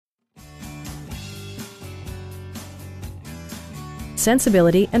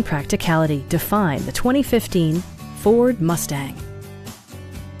sensibility and practicality define the 2015 Ford Mustang.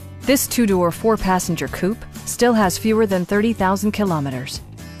 This two-door, four-passenger coupe still has fewer than 30,000 kilometers.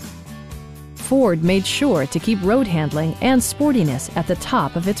 Ford made sure to keep road handling and sportiness at the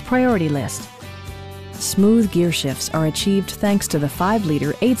top of its priority list. Smooth gear shifts are achieved thanks to the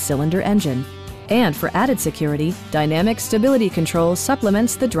 5-liter 8-cylinder engine. And for added security, dynamic stability control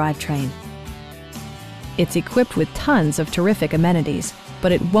supplements the drivetrain. It's equipped with tons of terrific amenities,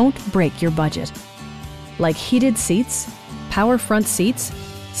 but it won't break your budget. Like heated seats, power front seats,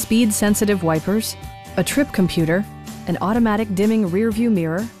 speed-sensitive wipers, a trip computer, an automatic dimming rear-view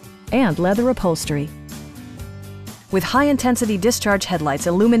mirror, and leather upholstery. With high-intensity discharge headlights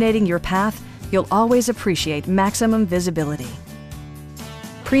illuminating your path, you'll always appreciate maximum visibility.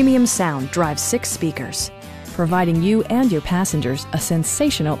 Premium sound drives 6 speakers, providing you and your passengers a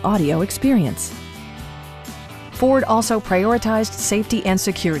sensational audio experience. Ford also prioritized safety and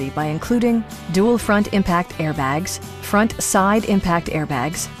security by including dual front impact airbags, front side impact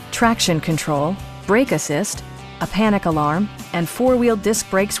airbags, traction control, brake assist, a panic alarm, and 4-wheel disc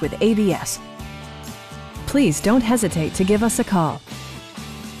brakes with ABS. Please don't hesitate to give us a call.